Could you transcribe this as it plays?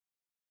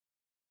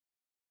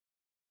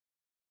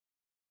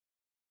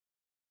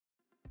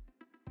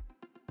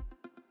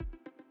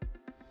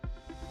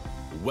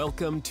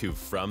Welcome to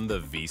From the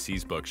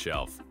VC's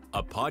Bookshelf,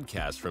 a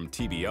podcast from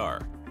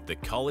TBR, the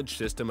College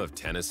System of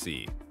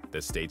Tennessee,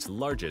 the state's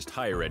largest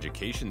higher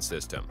education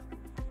system.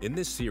 In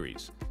this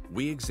series,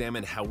 we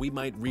examine how we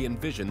might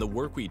re-envision the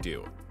work we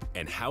do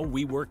and how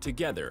we work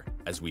together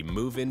as we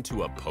move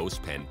into a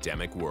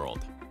post-pandemic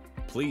world.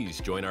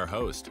 Please join our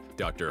host,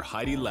 Dr.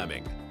 Heidi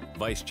Lemming,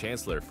 Vice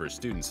Chancellor for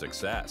Student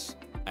Success,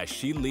 as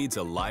she leads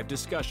a live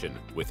discussion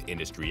with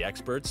industry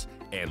experts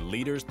and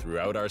leaders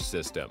throughout our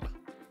system.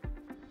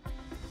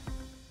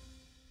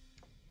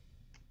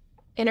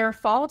 In our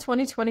Fall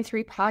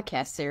 2023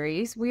 podcast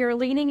series, we are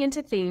leaning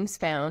into themes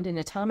found in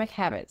Atomic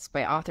Habits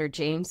by author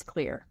James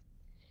Clear.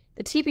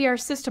 The TBR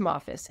System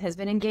Office has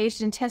been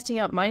engaged in testing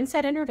out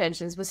mindset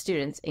interventions with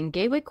students in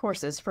Gateway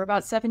courses for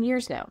about 7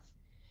 years now.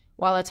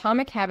 While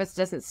Atomic Habits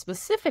doesn't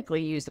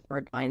specifically use the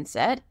word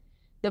mindset,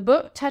 the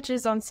book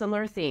touches on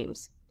similar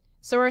themes.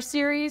 So our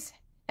series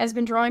has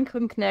been drawing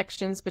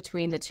connections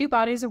between the two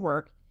bodies of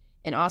work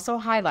and also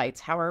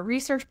highlights how our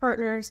research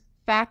partners,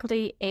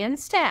 faculty, and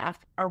staff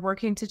are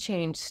working to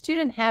change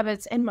student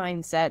habits and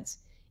mindsets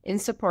in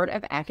support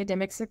of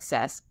academic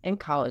success and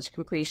college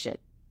completion.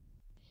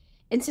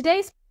 In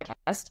today's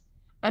podcast,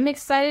 I'm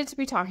excited to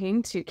be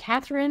talking to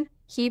Katherine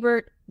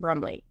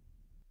Hiebert-Brumley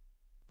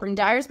from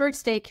Dyersburg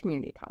State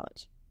Community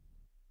College.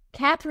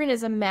 Katherine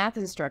is a math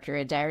instructor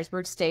at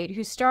Dyersburg State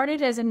who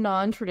started as a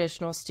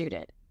non-traditional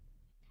student.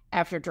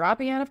 After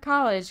dropping out of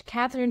college,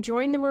 Katherine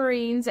joined the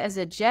Marines as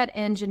a jet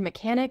engine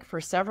mechanic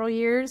for several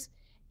years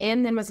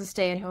and then was a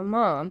stay-at-home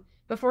mom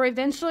before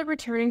eventually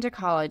returning to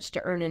college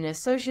to earn an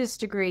associate's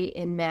degree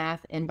in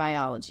math and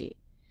biology,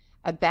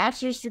 a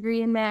bachelor's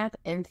degree in math,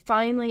 and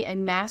finally a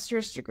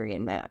master's degree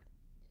in math.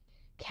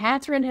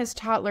 Katherine has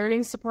taught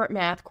learning support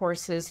math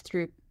courses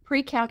through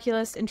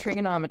pre-calculus and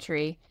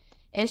trigonometry,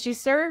 and she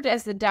served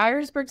as the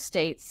Dyersburg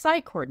State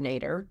Site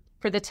Coordinator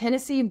for the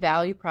Tennessee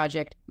Value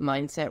Project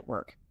Mindset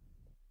Work.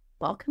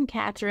 Welcome,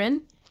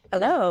 Katherine.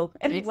 Hello.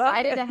 I'm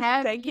excited to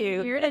have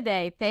you here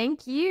today.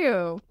 Thank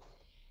you.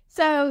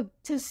 So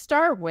to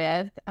start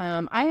with,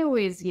 I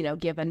always,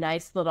 give a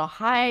nice little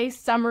high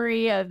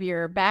summary of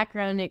your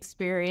background and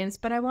experience,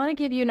 but I want to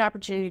give you an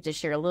opportunity to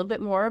share a little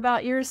bit more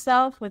about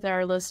yourself with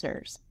our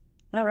listeners.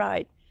 All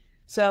right.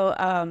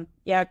 So,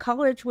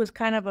 college was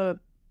kind of a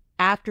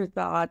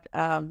afterthought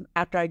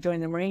after I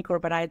joined the Marine Corps,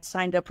 but I had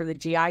signed up for the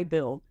GI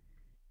Bill.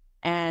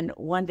 And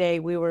one day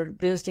we were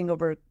visiting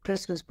over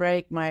Christmas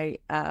break. My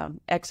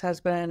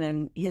ex-husband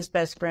and his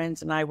best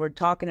friends and I were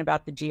talking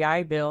about the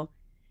GI Bill.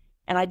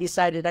 And I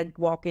decided I'd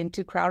walk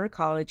into Crowder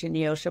College in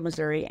Neosho,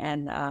 Missouri,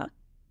 and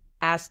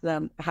ask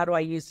them, how do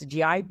I use the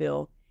GI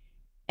Bill?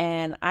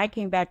 And I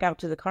came back out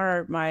to the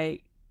car.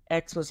 My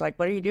ex was like,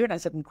 what are you doing? I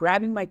said, I'm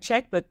grabbing my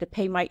checkbook to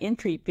pay my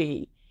entry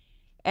fee.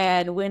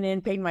 And went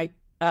in, paid my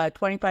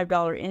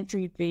 $25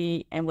 entry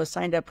fee, and was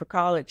signed up for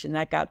college. And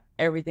that got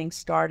everything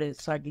started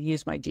so I could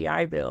use my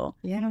GI Bill.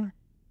 Yeah.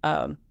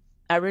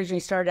 I originally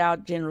started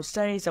out general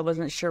studies. I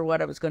wasn't sure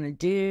what I was going to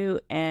do,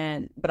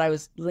 but I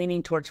was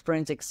leaning towards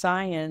forensic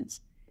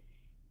science.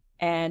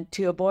 And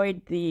to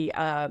avoid the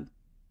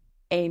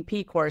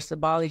A&P course, the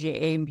biology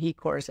A&P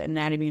course,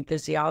 anatomy and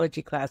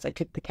physiology class, I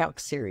took the calc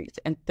series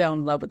and fell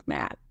in love with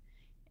math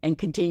and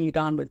continued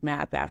on with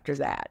math after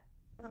that.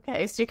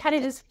 Okay, so you kind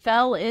of just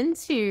fell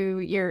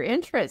into your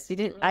interests. You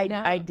didn't really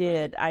know. I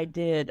did.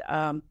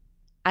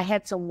 I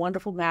had some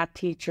wonderful math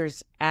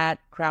teachers at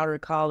Crowder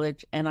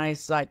College, and I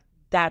was like,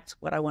 that's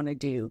what I want to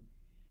do.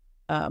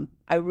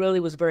 I really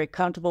was very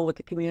comfortable with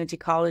the community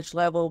college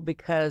level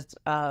because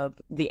of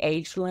the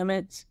age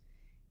limits.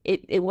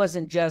 It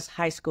wasn't just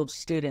high school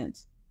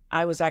students.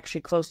 I was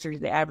actually closer to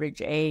the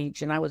average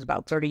age, and I was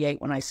about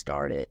 38 when I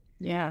started.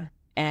 Yeah.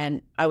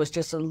 And I was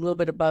just a little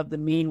bit above the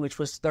mean, which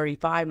was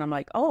 35. And I'm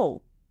like,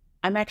 oh,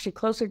 I'm actually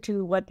closer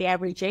to what the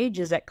average age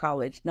is at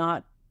college,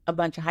 not a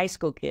bunch of high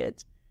school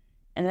kids.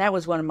 And that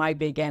was one of my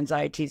big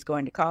anxieties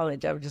going to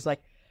college. I was just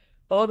like,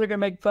 oh, they're going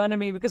to make fun of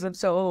me because I'm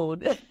so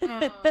old.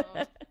 Oh.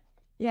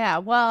 Yeah,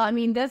 well,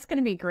 that's going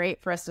to be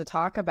great for us to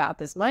talk about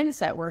this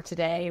mindset work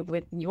today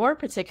with your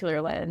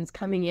particular lens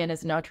coming in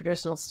as a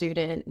non-traditional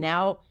student,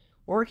 now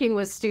working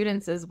with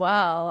students as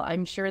well.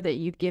 I'm sure that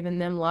you've given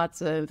them lots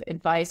of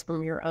advice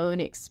from your own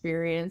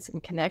experience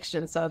and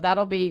connection. So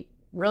that'll be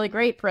really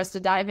great for us to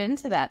dive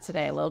into that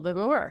today a little bit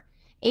more.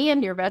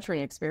 And your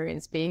veteran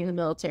experience being in the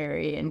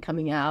military and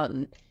coming out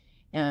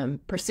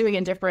and pursuing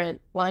a different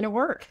line of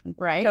work,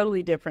 right?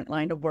 Totally different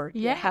line of work.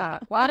 Yeah.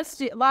 A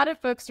lot of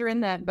folks are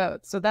in that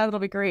boat. So that'll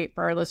be great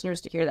for our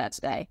listeners to hear that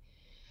today.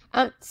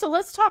 So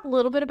let's talk a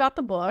little bit about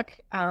the book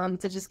to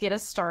just get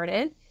us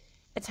started.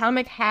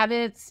 Atomic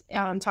Habits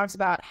talks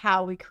about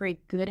how we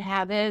create good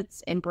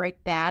habits and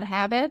break bad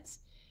habits.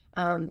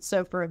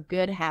 So for a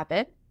good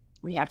habit,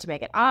 we have to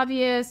make it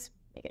obvious,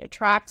 make it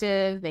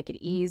attractive, make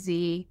it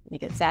easy,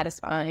 make it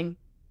satisfying.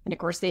 And of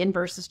course, the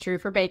inverse is true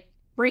for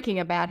breaking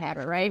a bad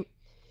habit, right?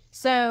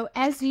 So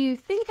as you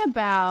think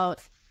about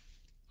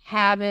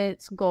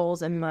habits,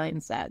 goals, and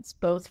mindsets,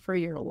 both for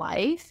your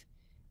life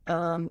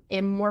and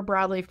more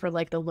broadly for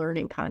like the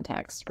learning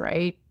context,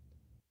 right?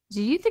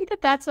 Do you think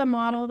that that's a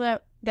model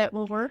that that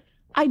will work?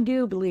 I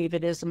do believe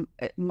it is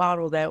a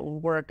model that will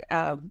work.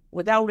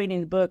 Without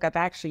reading the book, I've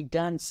actually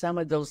done some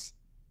of those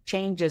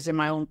changes in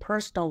my own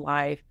personal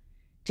life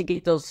to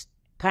get those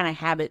kind of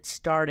habits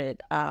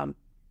started.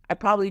 I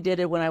probably did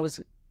it when I was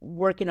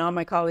working on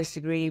my college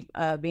degree,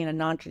 being a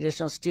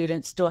non-traditional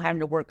student, still having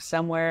to work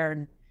somewhere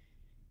and,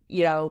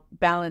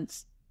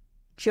 balance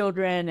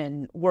children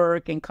and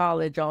work and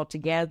college all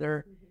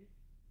together.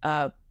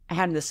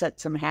 Having to set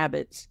some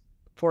habits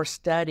for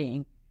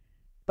studying.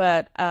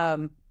 But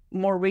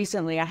more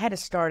recently, I had to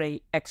start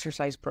a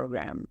exercise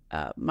program.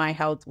 My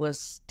health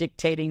was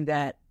dictating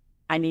that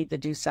I need to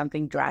do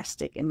something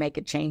drastic and make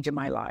a change in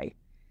my life.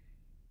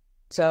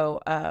 So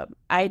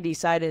I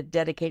decided to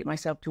dedicate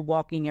myself to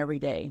walking every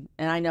day.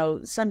 And I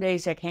know some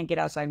days I can't get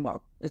outside and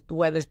walk. If the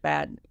weather's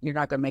bad, you're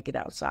not going to make it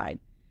outside.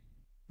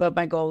 But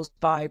my goal is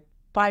 5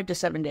 to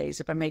 7 days.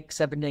 If I make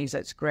 7 days,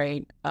 that's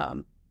great.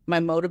 My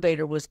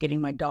motivator was getting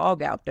my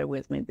dog out there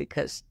with me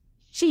because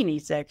she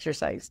needs to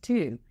exercise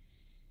too.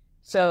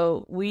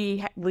 So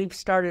we've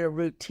started a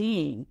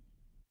routine,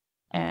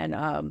 and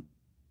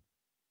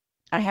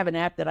I have an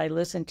app that I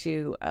listen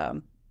to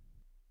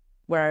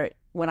where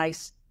when I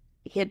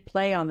hit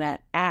play on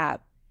that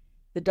app,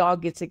 the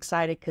dog gets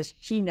excited because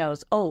she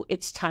knows, oh,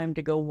 it's time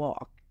to go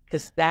walk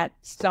because that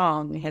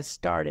song has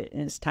started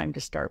and it's time to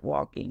start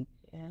walking.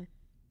 Yeah.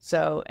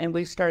 So, and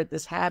we've started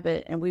this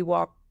habit, and we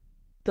walk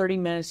 30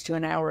 minutes to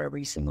an hour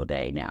every single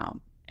day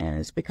now, and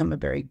it's become a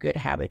very good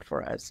habit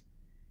for us.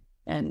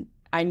 And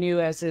I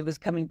knew as it was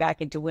coming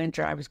back into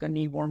winter, I was going to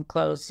need warm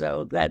clothes.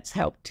 So that's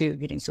helped too,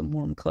 getting some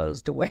warm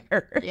clothes to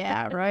wear.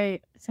 Yeah,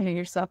 right. Setting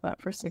yourself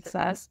up for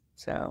success.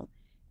 So,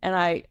 and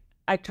I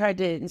tried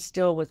to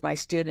instill with my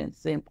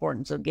students the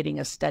importance of getting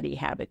a study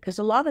habit, because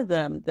a lot of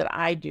them that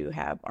I do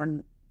have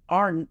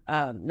are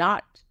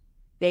not,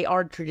 they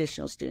are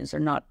traditional students, they're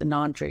not the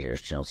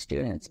non-traditional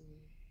students.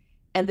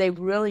 And they've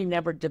really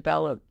never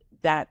developed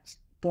that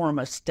form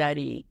of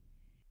study.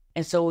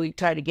 And so we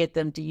try to get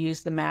them to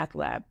use the math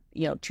lab,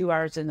 2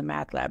 hours in the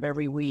math lab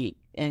every week,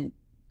 and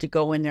to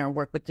go in there and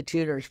work with the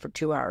tutors for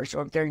 2 hours.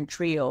 Or if they're in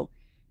trio,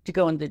 to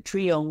go into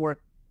trio and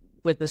work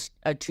with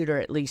a tutor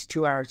at least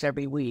 2 hours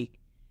every week.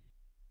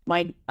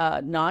 My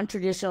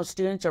non-traditional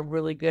students are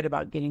really good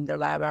about getting their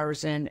lab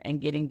hours in and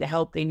getting the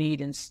help they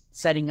need and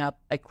setting up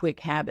a quick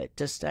habit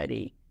to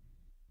study.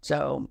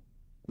 So,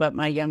 but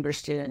my younger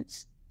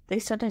students, they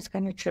sometimes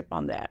kind of trip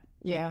on that.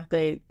 Yeah.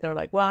 They're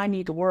like, well, I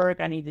need to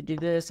work. I need to do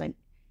this.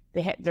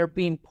 They're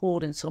being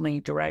pulled in so many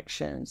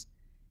directions,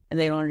 and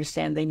they don't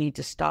understand they need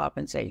to stop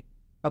and say,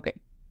 okay,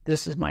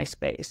 this is my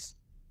space.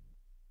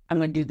 I'm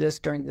going to do this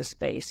during this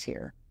space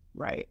here.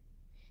 Right.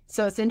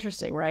 So it's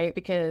interesting, right?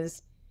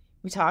 Because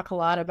we talk a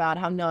lot about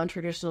how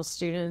non-traditional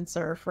students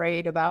are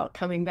afraid about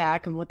coming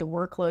back and what the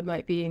workload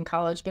might be in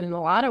college. But in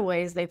a lot of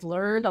ways, they've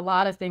learned a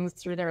lot of things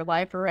through their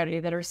life already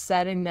that are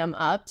setting them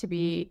up to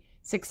be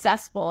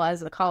successful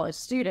as a college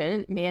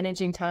student,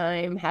 managing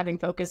time, having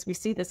focus. We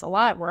see this a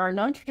lot where our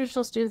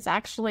non-traditional students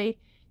actually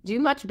do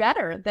much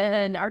better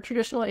than our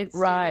traditional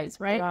students,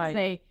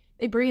 right?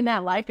 They bring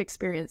that life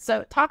experience.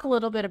 So talk a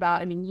little bit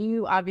about,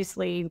 you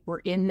obviously were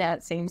in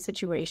that same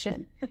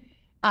situation.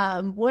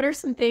 What are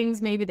some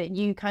things maybe that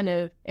you kind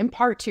of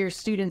impart to your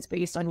students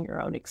based on your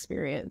own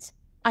experience?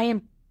 I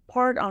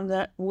impart on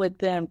that with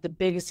them. The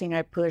biggest thing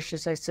I push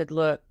is I said,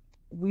 look,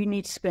 we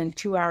need to spend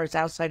 2 hours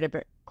outside of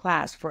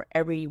class for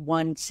every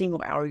one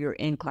single hour you're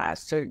in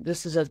class. So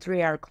this is a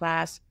 3-hour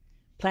class.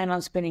 Plan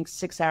on spending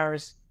 6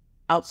 hours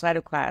outside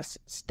of class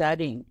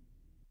studying.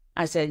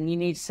 I said, you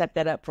need to set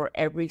that up for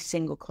every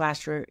single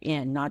class you're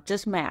in, not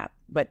just math,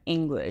 but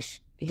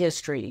English,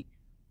 history,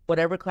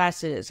 whatever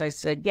class it is. I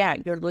said, yeah,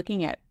 you're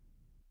looking at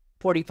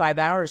 45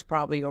 hours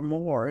probably or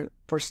more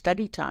for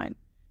study time.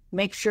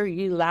 Make sure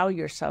you allow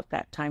yourself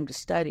that time to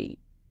study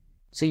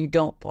so you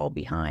don't fall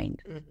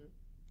behind. Mm-hmm.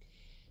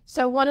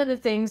 So one of the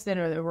things that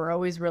we're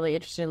always really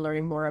interested in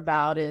learning more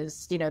about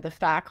is, the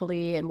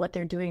faculty and what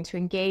they're doing to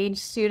engage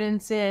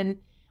students in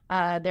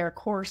their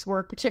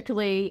coursework,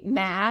 particularly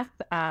math,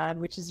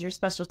 which is your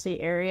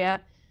specialty area.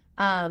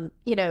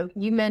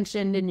 You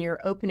mentioned in your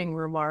opening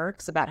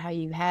remarks about how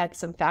you had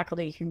some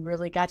faculty who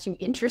really got you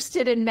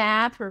interested in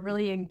math, were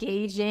really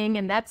engaging.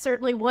 And that's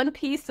certainly one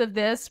piece of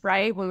this,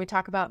 right? When we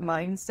talk about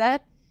mindset.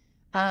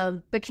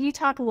 But can you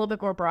talk a little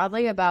bit more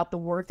broadly about the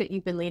work that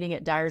you've been leading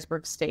at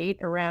Dyersburg State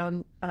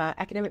around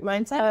academic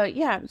mindset?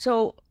 Yeah.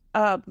 So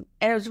and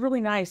it was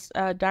really nice.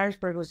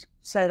 Dyersburg was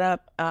set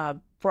up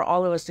for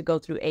all of us to go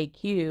through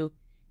AQ.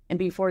 And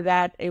before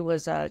that, it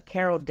was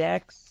Carol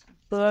Deck's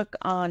book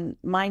on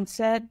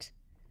mindset.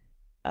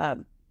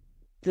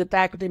 The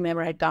faculty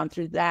member had gone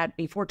through that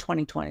before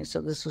 2020.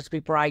 So this was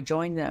before I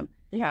joined them.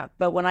 Yeah.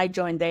 But when I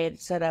joined, they had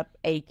set up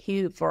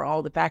AQ for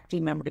all the faculty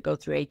member to go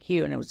through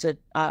AQ. And it was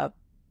a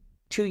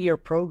 2-year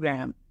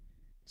program.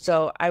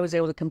 So I was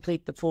able to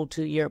complete the full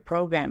 2-year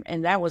program.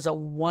 And that was a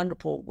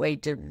wonderful way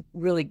to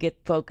really get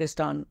focused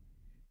on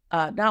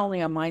not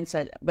only on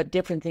mindset, but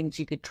different things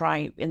you could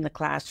try in the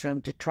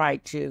classroom to try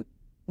to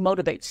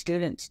motivate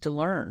students to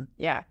learn.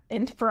 Yeah.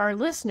 And for our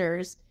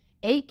listeners,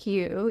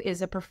 AQ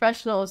is a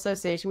professional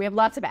association. We have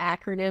lots of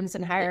acronyms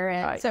in higher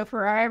ed. Right. So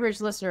for our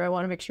average listener, I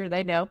want to make sure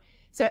they know.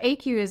 So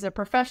AQ is a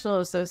professional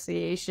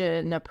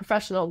association, a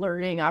professional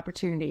learning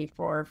opportunity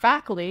for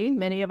faculty.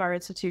 Many of our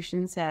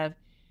institutions have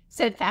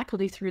sent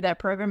faculty through that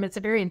program. It's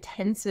a very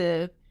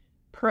intensive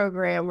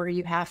program where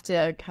you have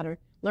to kind of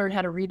learn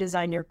how to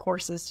redesign your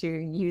courses to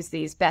use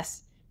these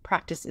best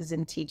practices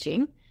in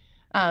teaching.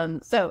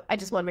 So I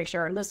just want to make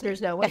sure our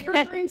listeners know what you're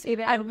referring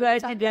to. I'm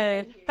glad you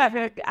did.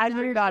 I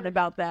forgot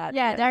about that.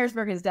 Yeah,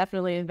 Dyersburg has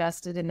definitely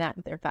invested in that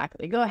with their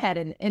faculty. Go ahead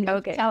and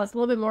tell us a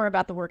little bit more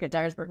about the work at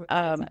Dyersburg.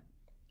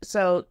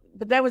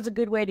 But that was a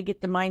good way to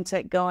get the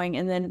mindset going.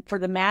 And then for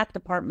the math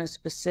department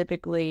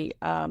specifically,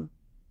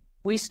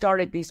 we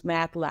started these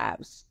math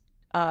labs.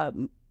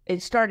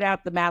 It started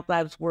out, the math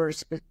labs were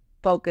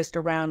focused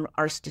around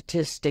our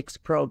statistics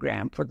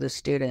program for the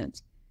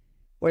students,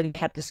 where they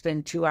had to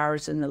spend 2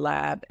 hours in the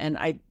lab. And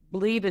I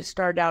believe it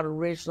started out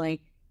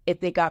originally, if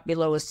they got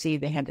below a C,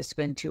 they had to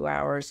spend 2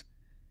 hours.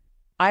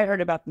 I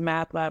heard about the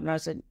math lab and I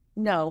said,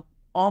 no,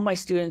 all my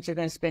students are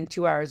going to spend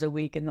 2 hours a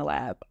week in the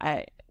lab.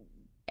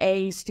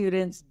 A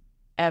students,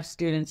 F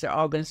students are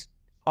all going to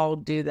all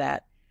do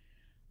that.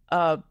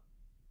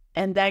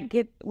 And that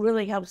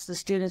really helps the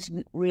students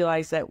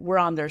realize that we're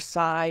on their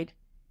side,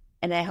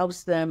 and it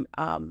helps them,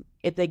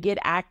 if they get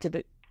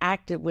active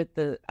with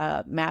the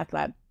math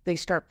lab, they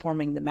start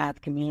forming the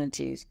math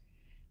communities.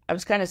 I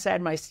was kind of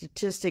sad my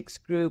statistics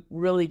group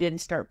really didn't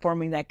start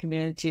forming that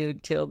community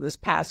until this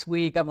past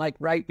week. I'm like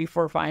right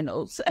before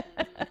finals.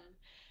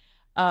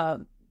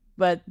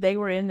 But they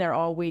were in there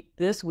all week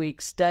this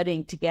week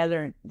studying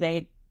together.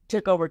 They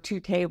took over 2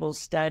 tables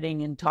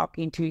studying and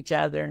talking to each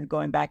other and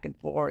going back and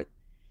forth.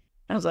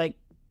 I was like,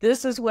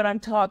 this is what I'm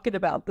talking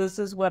about. This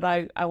is what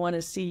I want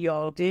to see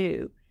y'all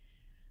do.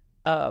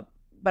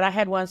 But I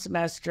had one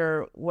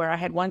semester where I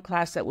had one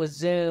class that was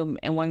Zoom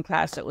and one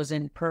class that was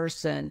in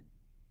person.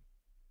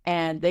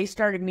 And they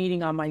started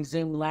meeting on my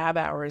Zoom lab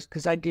hours,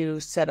 because I do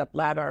set up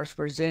lab hours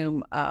for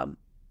Zoom,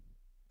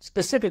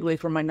 specifically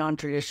for my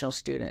non-traditional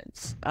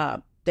students.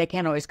 They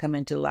can't always come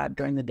into the lab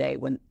during the day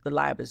when the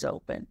lab is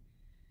open.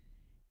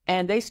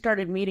 And they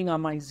started meeting on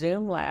my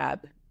Zoom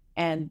lab,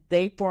 and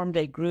they formed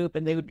a group,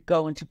 and they would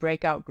go into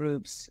breakout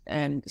groups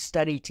and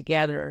study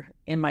together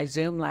in my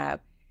Zoom lab.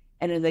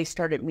 And then they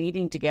started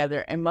meeting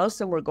together, and most of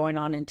them were going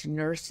on into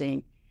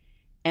nursing.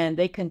 And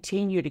they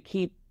continue to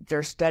keep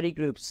their study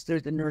groups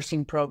through the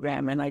nursing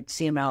program. And I'd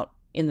see them out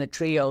in the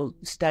trio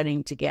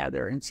studying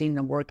together and seeing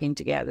them working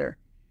together.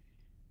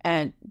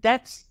 And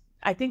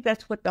I think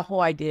that's what the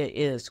whole idea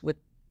is with,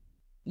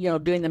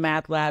 doing the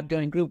math lab,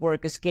 doing group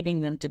work, is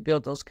getting them to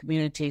build those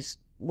communities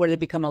where they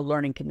become a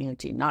learning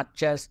community, not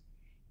just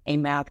a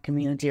math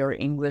community or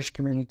English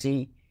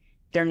community.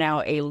 They're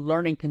now a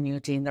learning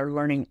community, and they're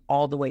learning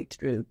all the way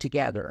through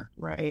together.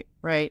 Right.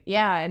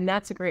 Yeah, and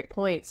that's a great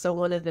point. So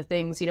one of the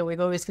things, we've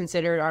always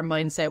considered our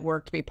mindset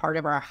work to be part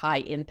of our high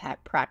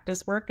impact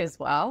practice work as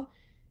well.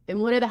 And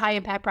one of the high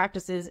impact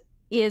practices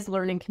is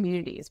learning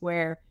communities,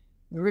 where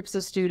groups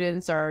of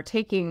students are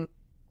taking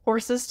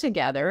courses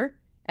together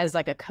as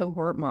like a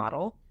cohort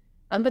model.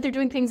 But they're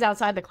doing things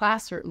outside the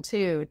classroom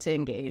too to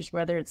engage,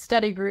 whether it's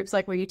study groups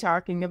like what you're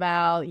talking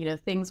about,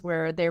 things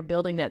where they're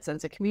building that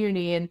sense of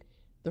community. And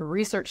the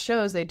research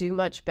shows they do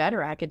much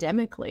better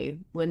academically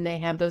when they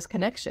have those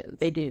connections.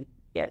 They do.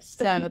 Yes.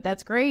 So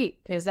that's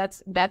great, because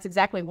that's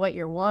exactly what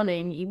you're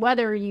wanting,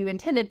 whether you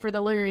intended for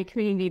the learning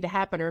community to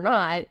happen or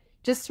not.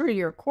 Just through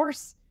your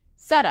course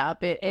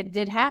setup, it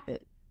did happen.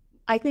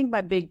 I think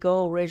my big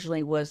goal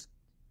originally was,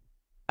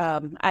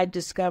 I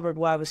discovered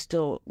while I was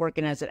still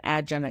working as an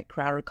adjunct at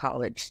Crowder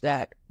College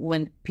that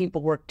when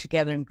people work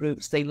together in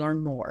groups, they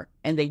learn more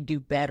and they do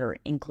better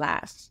in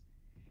class.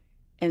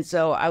 And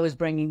so I was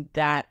bringing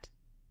that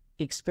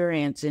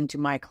experience into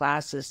my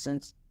classes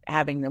and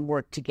having them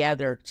work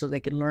together so they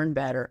could learn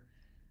better.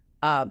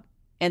 And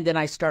then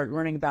I started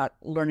learning about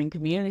learning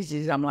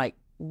communities. I'm like,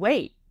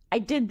 wait, I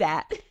did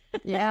that.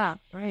 Yeah,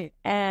 right.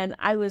 And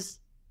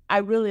I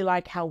really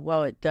like how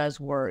well it does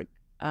work.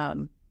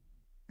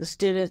 The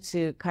students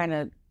who kind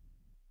of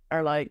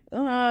are like,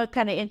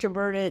 kind of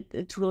introverted,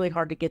 it's really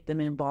hard to get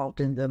them involved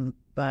in them,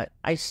 but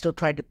I still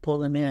try to pull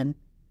them in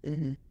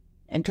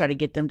and try to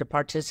get them to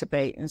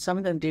participate. And some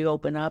of them do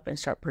open up and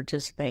start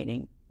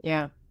participating.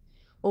 Yeah.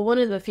 Well, one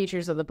of the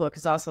features of the book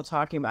is also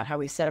talking about how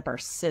we set up our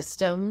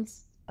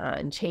systems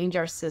and change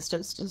our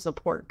systems to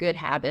support good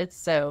habits.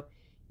 So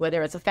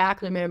whether it's a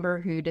faculty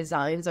member who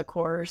designs a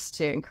course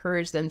to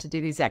encourage them to do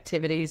these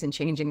activities and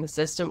changing the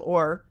system,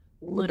 or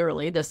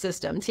literally the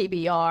system,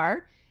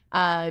 TBR,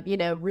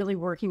 really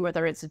working with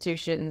our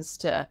institutions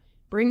to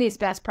bring these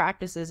best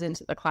practices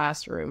into the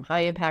classroom,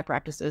 high impact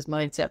practices,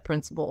 mindset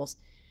principles.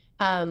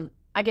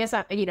 I guess,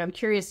 I'm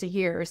curious to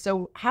hear,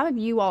 so how have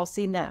you all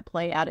seen that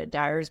play out at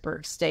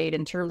Dyersburg State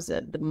in terms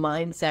of the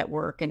mindset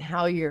work and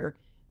how you're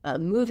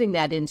moving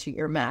that into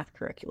your math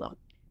curriculum?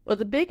 Well,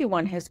 the bigger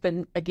one has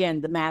been, again,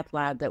 the math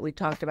lab that we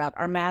talked about.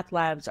 Our math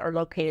labs are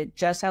located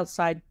just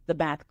outside the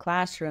math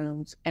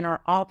classrooms, and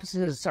our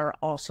offices are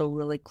also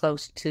really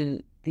close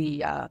to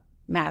the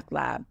math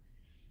lab.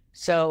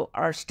 So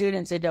our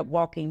students end up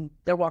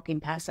they're walking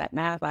past that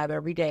math lab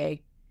every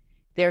day.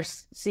 They're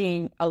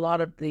seeing a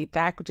lot of the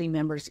faculty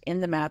members in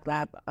the math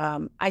lab.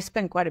 I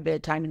spend quite a bit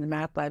of time in the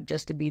math lab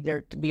just to be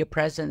there, to be a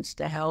presence,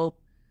 to help.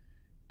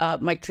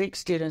 My trig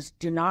students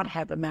do not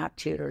have a math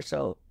tutor,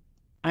 so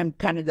I'm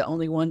kind of the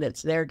only one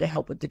that's there to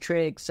help with the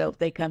trig. So if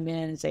they come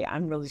in and say,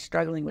 I'm really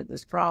struggling with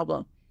this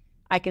problem,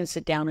 I can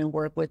sit down and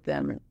work with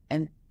them,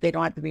 and they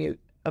don't have to be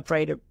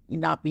afraid of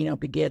not being able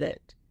to get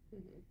it.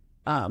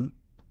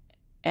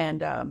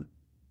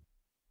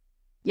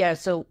 Yeah,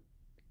 so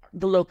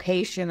the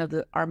location of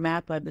our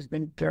math lab has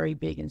been very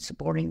big in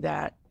supporting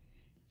that.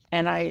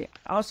 And I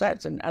also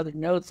had some other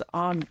notes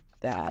on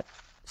that.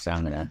 So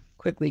I'm going to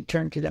quickly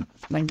turn to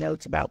my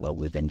notes about what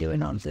we've been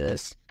doing on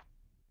this.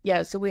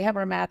 Yeah, so we have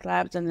our math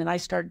labs, and then I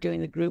started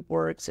doing the group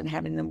works and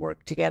having them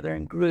work together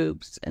in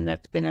groups. And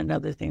that's been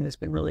another thing that's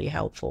been really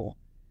helpful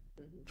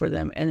for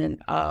them.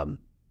 And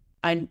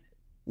then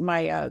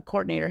my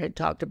coordinator had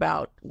talked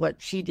about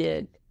what she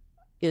did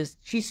is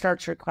she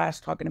starts her class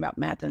talking about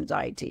math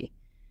anxiety.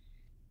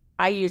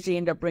 I usually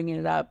end up bringing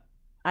it up,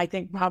 I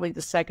think probably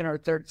the second or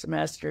third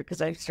semester,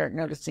 because I start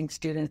noticing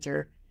students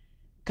are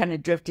kind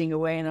of drifting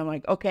away, and I'm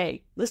like,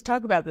 okay, let's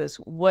talk about this.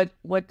 What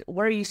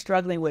are you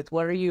struggling with?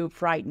 What are you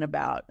frightened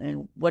about?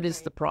 And what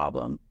is the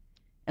problem?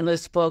 And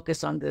let's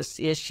focus on this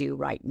issue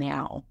right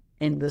now,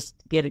 and let's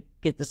get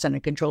this under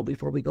control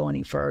before we go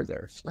any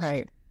further.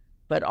 Right.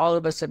 But all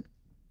of us have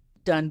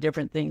done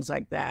different things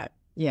like that.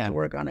 Yeah. To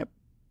work on it.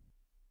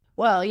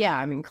 Well, yeah,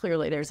 I mean,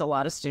 clearly there's a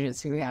lot of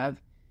students who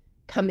have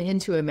come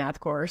into a math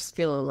course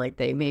feeling like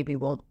they maybe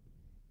won't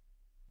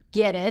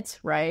get it,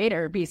 right,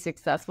 or be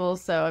successful.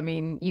 So, I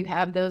mean, you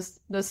have those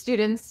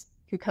students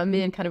who come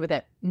in kind of with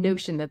that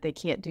notion that they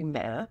can't do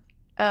math.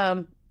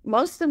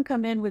 Most of them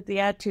come in with the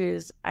attitude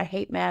is, I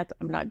hate math.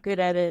 I'm not good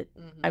at it.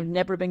 I've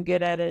never been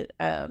good at it.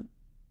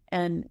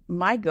 And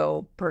my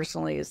goal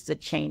personally is to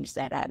change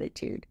that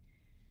attitude.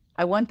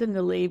 I want them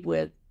to leave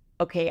with,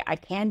 okay, I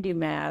can do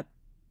math.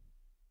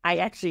 I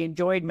actually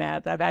enjoyed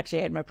math. I've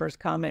actually had my first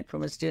comment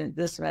from a student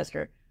this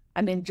semester.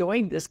 I'm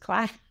enjoying this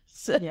class.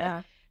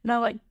 Yeah. And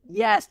I'm like,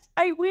 yes,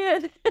 I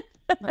win.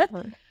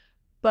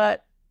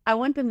 But I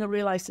want them to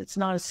realize it's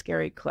not a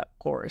scary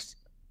course.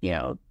 You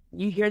know,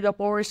 you hear the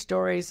horror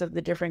stories of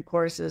the different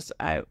courses.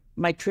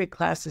 My trig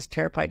class is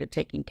terrified of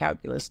taking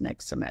calculus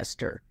next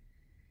semester.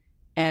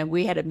 And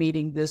we had a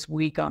meeting this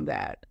week on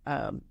that.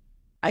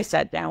 I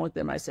sat down with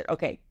them. I said,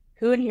 okay,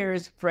 who in here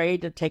is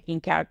afraid of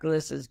taking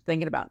calculus, is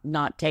thinking about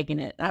not taking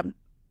it?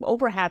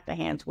 Over half the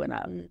hands went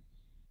up.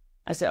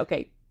 I said,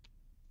 okay,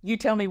 you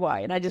tell me why.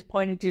 And I just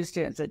pointed to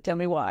students and said, tell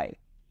me why.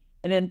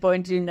 And then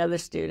pointed to another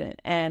student.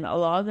 And a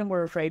lot of them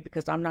were afraid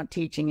because I'm not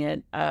teaching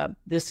it.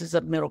 This is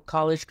a middle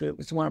college group.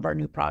 It's one of our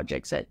new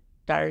projects at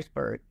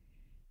Dyersburg.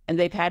 And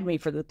they've had me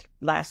for the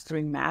last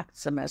 3 math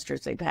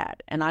semesters they've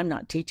had. And I'm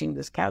not teaching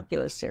this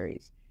calculus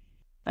series.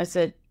 I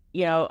said,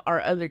 you know,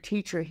 our other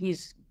teacher,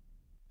 he's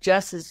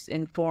just as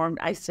informed.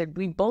 I said,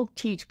 we both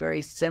teach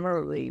very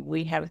similarly.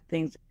 We have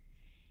things,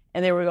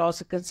 and they were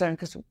also concerned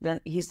because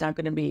he's not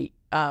going to be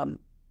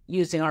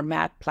using our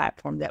math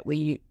platform that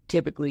we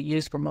typically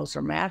use for most of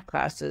our math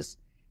classes.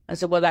 I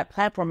said, well, that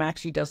platform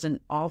actually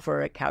doesn't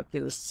offer a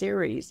calculus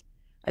series.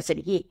 I said,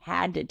 he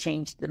had to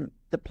change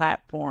the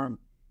platform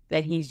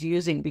that he's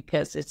using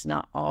because it's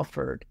not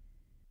offered.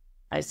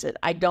 I said,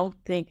 I don't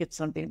think it's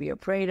something to be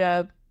afraid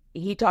of.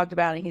 He talked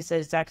about it. He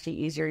said it's actually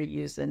easier to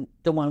use than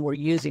the one we're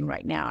using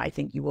right now. I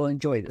think you will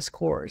enjoy this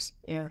course.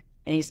 Yeah.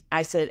 And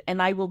I said,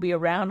 and I will be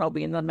around. I'll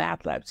be in the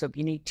math lab. So if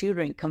you need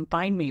tutoring, come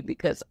find me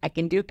because I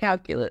can do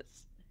calculus.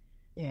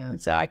 Yeah.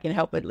 And so I can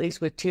help at least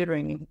with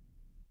tutoring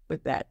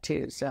with that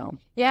too. So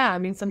yeah, I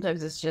mean,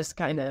 sometimes it's just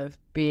kind of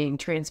being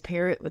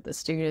transparent with the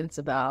students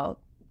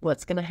about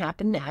what's going to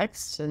happen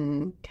next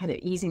and kind of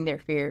easing their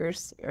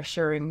fears,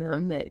 assuring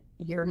them that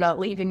you're not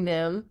leaving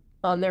them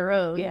on their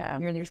own. Yeah.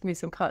 There's going to be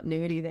some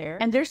continuity there.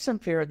 And there's some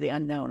fear of the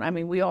unknown. I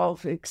mean, we all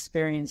have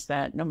experienced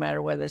that, no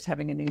matter whether it's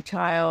having a new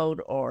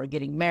child or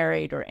getting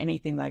married or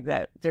anything like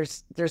that.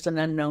 There's an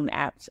unknown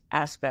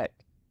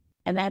aspect.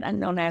 And that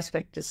unknown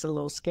aspect is a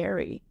little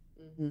scary.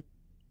 Mm-hmm.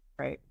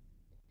 Right.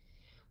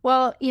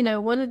 Well, you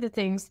know, one of the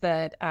things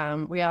that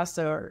we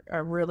also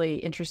are really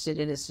interested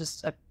in is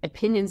just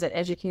opinions that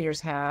educators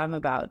have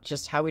about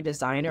just how we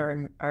design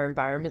our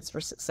environments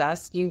for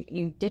success.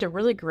 You did a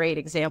really great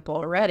example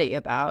already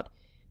about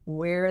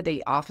where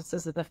the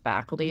offices of the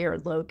faculty are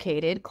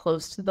located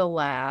close to the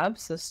lab.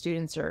 So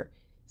students are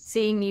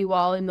seeing you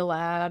all in the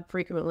lab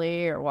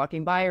frequently or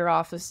walking by your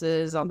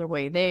offices on their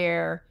way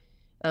there.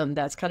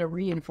 That's kind of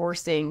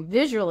reinforcing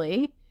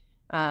visually.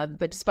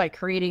 But just by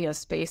creating a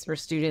space where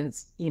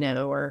students, you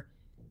know,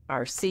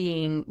 are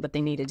seeing what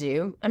they need to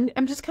do.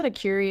 I'm just kind of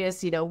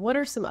curious, you know, what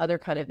are some other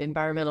kind of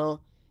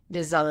environmental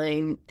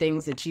design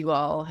things that you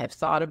all have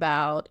thought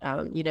about?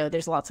 You know,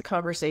 there's lots of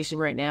conversation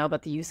right now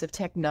about the use of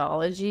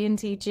technology in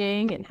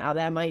teaching and how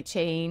that might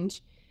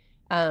change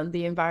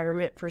the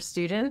environment for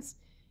students.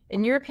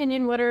 In your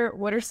opinion, what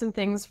are some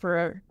things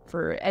for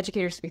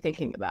educators to be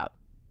thinking about?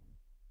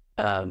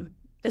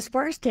 As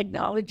far as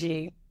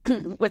technology,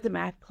 with the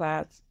math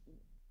class,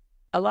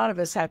 a lot of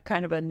us have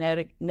kind of a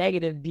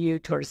negative view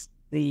towards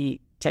the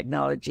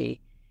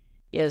technology.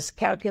 Yes,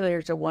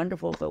 calculators are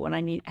wonderful, but when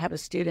I have a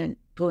student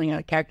pulling out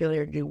a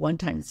calculator to do 1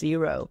 times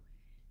 0,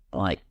 I'm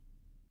like,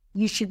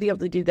 you should be able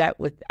to do that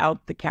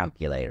without the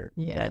calculator.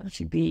 Yeah. That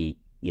should be,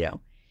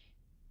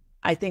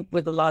 I think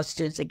with a lot of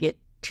students, they get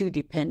too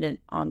dependent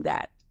on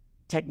that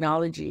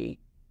technology,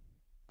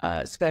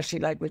 especially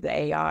like with the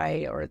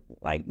AI or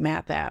like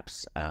math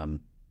apps. And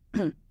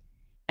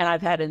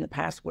I've had in the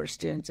past where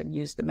students have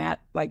used the math,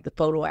 like the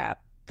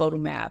photo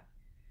math,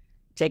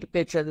 take a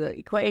picture of the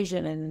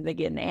equation and then they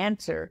get an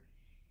answer.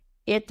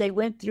 If they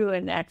went through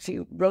and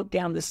actually wrote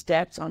down the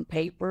steps on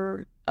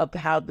paper of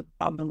how the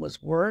problem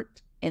was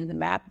worked in the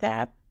math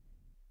app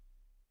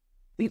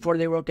before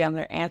they wrote down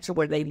their answer,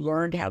 where they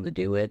learned how to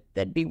do it,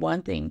 that'd be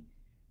one thing.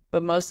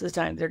 But most of the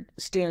time, their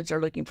students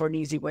are looking for an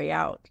easy way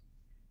out.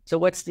 So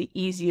what's the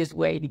easiest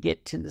way to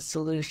get to the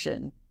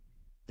solution?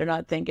 They're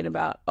not thinking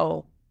about,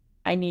 oh,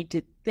 I need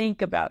to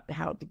think about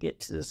how to get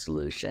to the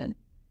solution.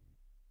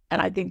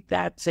 And I think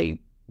that's a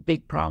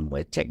big problem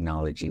with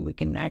technology. We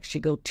can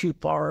actually go too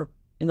far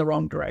in the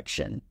wrong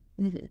direction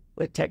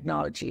with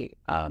technology.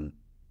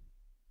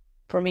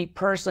 For me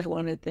personally,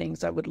 one of the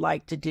things I would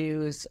like to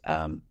do is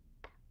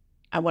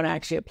I want to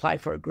actually apply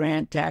for a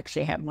grant to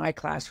actually have my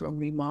classroom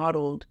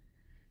remodeled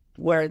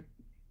where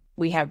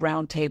we have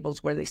round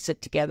tables where they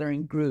sit together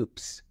in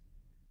groups,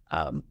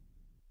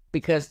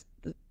 because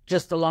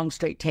just the long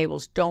straight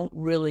tables don't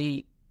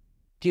really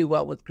do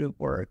well with group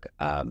work,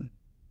 and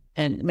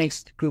it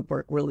makes group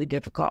work really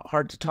difficult,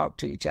 hard to talk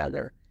to each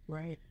other.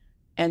 Right.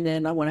 And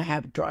then I want to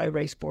have dry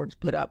erase boards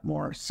put up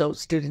more so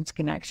students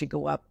can actually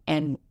go up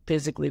and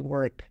physically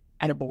work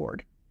at a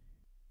board.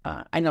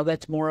 I know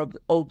that's more of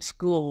old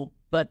school,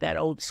 but that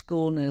old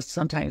schoolness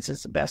sometimes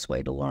is the best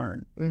way to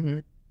learn. Mm-hmm.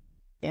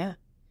 Yeah.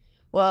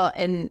 Well,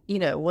 and,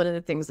 one of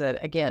the things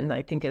that, again,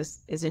 I think is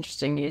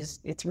interesting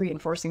is it's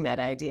reinforcing that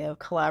idea of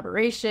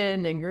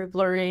collaboration and group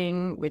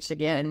learning, which,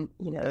 again,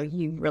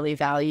 you really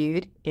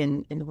valued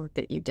in the work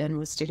that you've done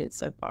with students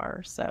so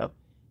far. So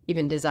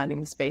even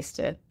designing the space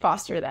to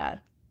foster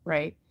that,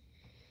 right?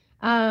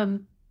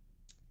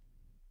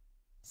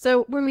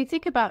 So when we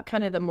think about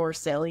kind of the more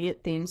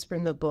salient themes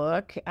from the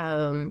book,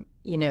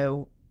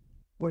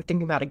 we're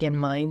thinking about, again,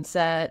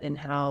 mindset and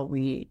how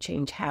we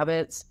change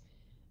habits.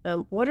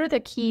 What are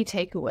the key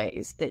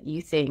takeaways that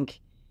you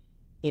think,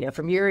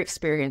 from your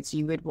experience,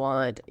 you would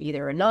want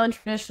either a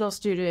non-traditional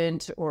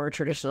student or a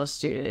traditional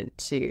student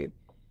to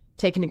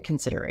take into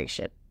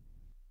consideration?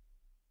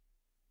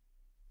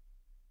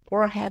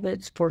 For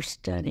habits for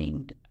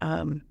studying,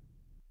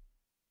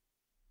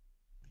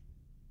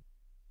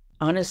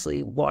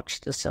 honestly,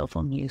 watch the cell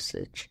phone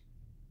usage.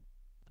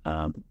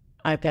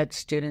 I've had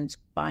students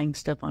buying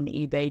stuff on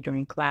eBay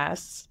during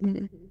class.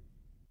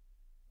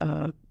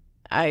 Mm-hmm.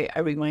 I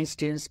remind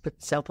students to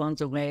put cell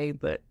phones away,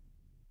 but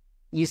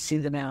you see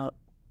them out.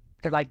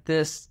 They're like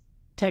this,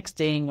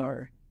 texting,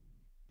 or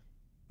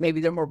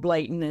maybe they're more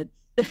blatant.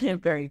 It's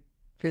very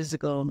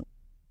physical.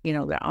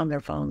 They're on their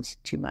phones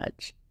too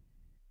much.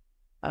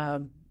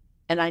 And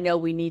I know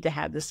we need to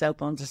have the cell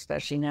phones,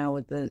 especially now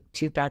with the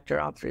 2-factor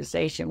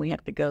authorization. We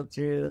have to go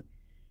through.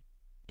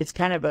 It's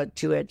kind of a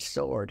two-edged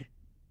sword.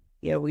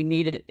 We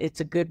need it. It's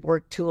a good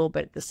work tool,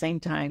 but at the same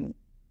time,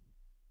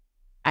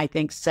 I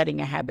think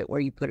setting a habit where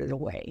you put it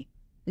away,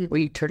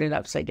 where you turn it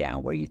upside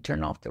down, where you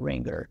turn off the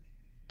ringer,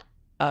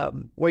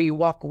 where you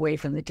walk away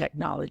from the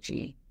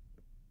technology,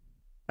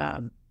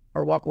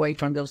 or walk away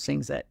from those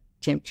things that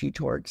tempt you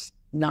towards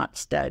not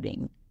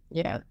studying.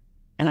 Yeah.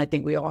 And I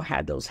think we all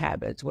had those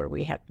habits where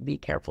we have to be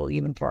careful,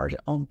 even for our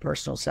own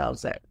personal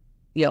selves, that,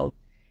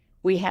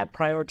 we have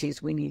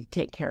priorities we need to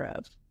take care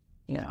of,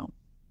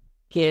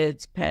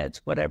 kids, pets,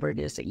 whatever it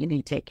is that you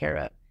need to take care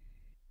of.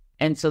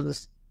 And so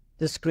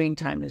the screen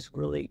time is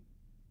really,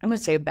 I'm going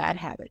to say, a bad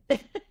habit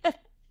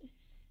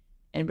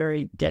and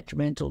very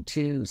detrimental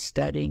to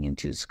studying and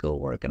to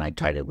schoolwork. And I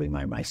try to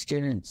remind my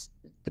students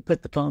to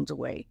put the phones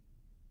away.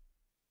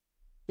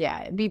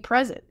 Yeah, be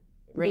present.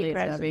 Really,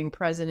 it's about being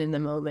present in the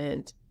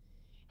moment.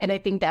 And I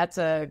think that's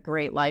a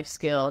great life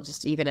skill,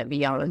 just even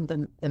beyond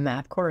the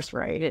math course,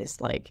 right? It's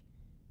like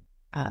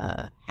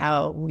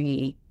how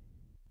we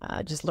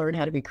just learn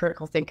how to be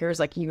critical thinkers,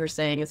 like you were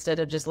saying, instead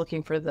of just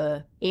looking for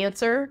the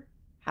answer.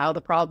 How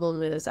the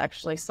problem is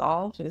actually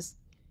solved is,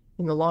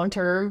 in the long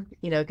term,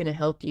 going to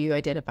help you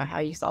identify how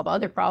you solve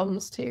other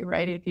problems too,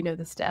 right? If you know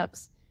the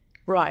steps.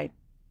 Right.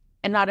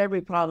 And not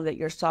every problem that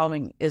you're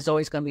solving is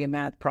always going to be a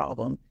math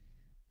problem.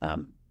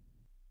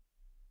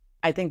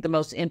 I think the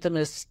most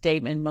infamous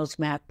statement most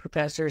math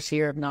professors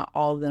hear, if not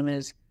all of them,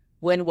 is,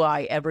 when will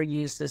I ever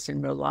use this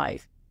in real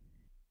life?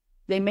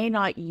 They may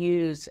not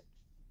use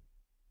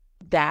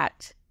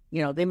that,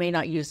 they may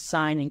not use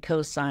sine and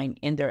cosine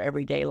in their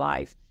everyday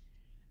life.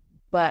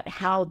 But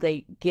how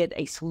they get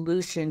a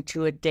solution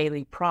to a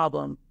daily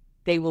problem,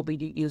 they will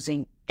be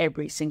using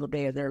every single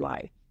day of their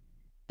life.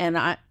 And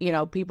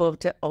people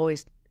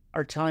always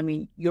are telling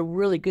me, you're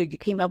really good. You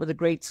came up with a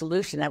great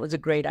solution. That was a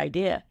great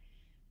idea.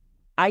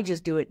 I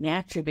just do it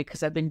naturally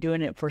because I've been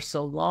doing it for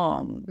so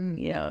long.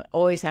 You know,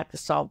 always have to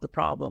solve the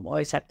problem,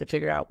 always have to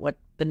figure out what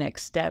the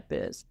next step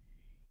is.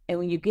 And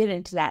when you get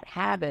into that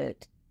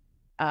habit,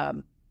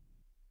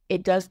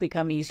 it does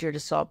become easier to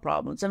solve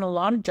problems. And a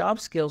lot of job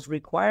skills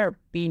require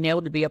being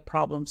able to be a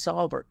problem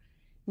solver,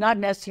 not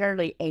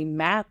necessarily a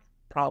math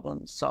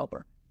problem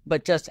solver,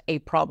 but just a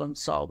problem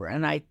solver.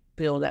 And I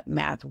feel that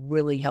math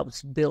really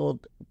helps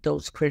build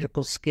those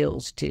critical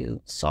skills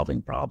to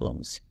solving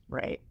problems.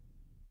 Right.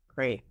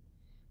 Great.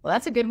 Well,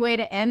 that's a good way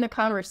to end the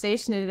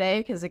conversation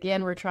today, because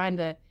again, we're trying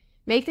to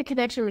make the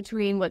connection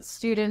between what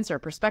students or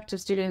prospective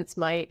students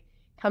might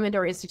come into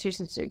our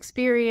institutions to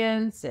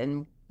experience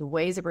and the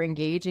ways that we're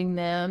engaging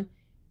them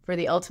for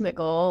the ultimate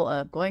goal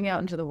of going out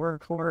into the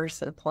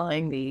workforce and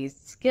applying these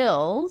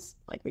skills,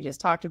 like we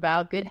just talked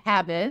about, good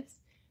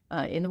habits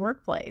in the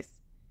workplace.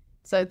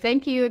 So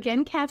thank you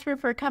again, Katherine,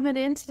 for coming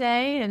in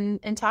today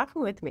and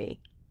talking with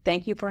me.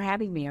 Thank you for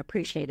having me. I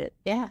appreciate it.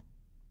 Yeah.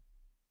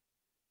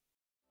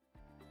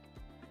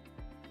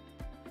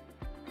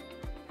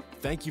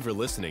 Thank you for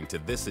listening to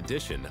this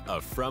edition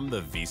of From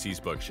the VC's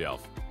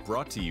Bookshelf,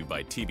 brought to you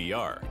by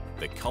TBR,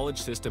 the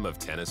College System of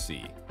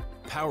Tennessee,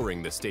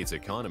 powering the state's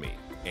economy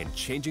and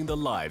changing the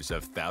lives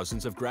of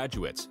thousands of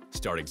graduates,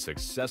 starting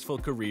successful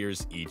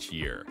careers each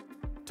year.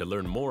 To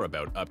learn more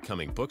about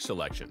upcoming book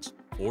selections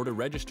or to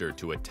register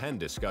to attend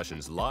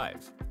discussions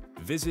live,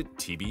 visit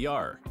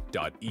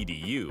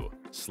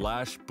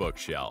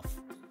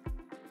tbr.edu/bookshelf.